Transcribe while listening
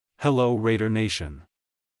Hello Raider Nation.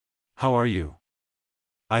 How are you?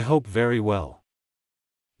 I hope very well.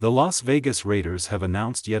 The Las Vegas Raiders have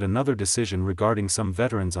announced yet another decision regarding some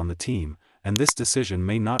veterans on the team, and this decision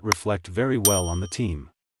may not reflect very well on the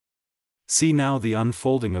team. See now the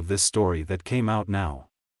unfolding of this story that came out now.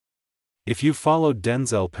 If you've followed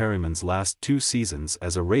Denzel Perryman's last 2 seasons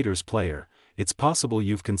as a Raiders player, it's possible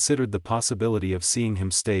you've considered the possibility of seeing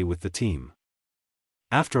him stay with the team.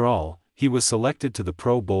 After all, he was selected to the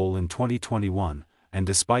Pro Bowl in 2021, and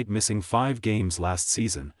despite missing 5 games last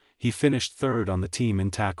season, he finished 3rd on the team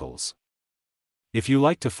in tackles. If you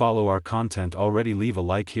like to follow our content already, leave a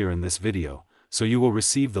like here in this video, so you will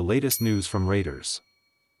receive the latest news from Raiders.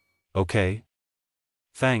 Okay?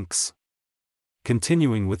 Thanks.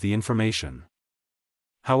 Continuing with the information.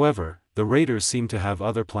 However, the Raiders seem to have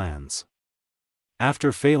other plans.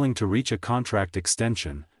 After failing to reach a contract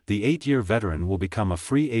extension, the 8-year veteran will become a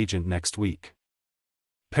free agent next week.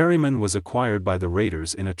 Perryman was acquired by the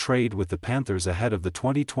Raiders in a trade with the Panthers ahead of the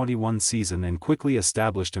 2021 season and quickly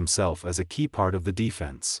established himself as a key part of the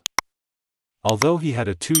defense. Although he had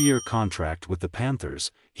a 2-year contract with the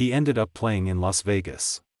Panthers, he ended up playing in Las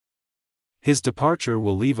Vegas. His departure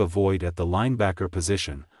will leave a void at the linebacker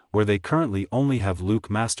position, where they currently only have Luke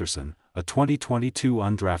Masterson, a 2022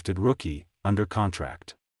 undrafted rookie, under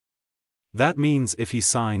contract. That means if he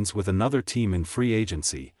signs with another team in free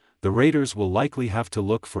agency, the Raiders will likely have to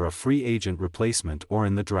look for a free agent replacement or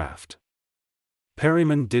in the draft.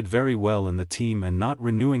 Perryman did very well in the team, and not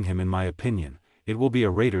renewing him, in my opinion, it will be a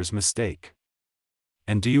Raiders mistake.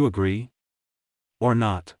 And do you agree? Or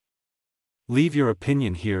not? Leave your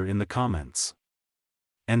opinion here in the comments.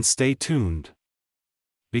 And stay tuned,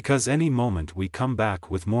 because any moment we come back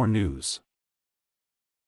with more news.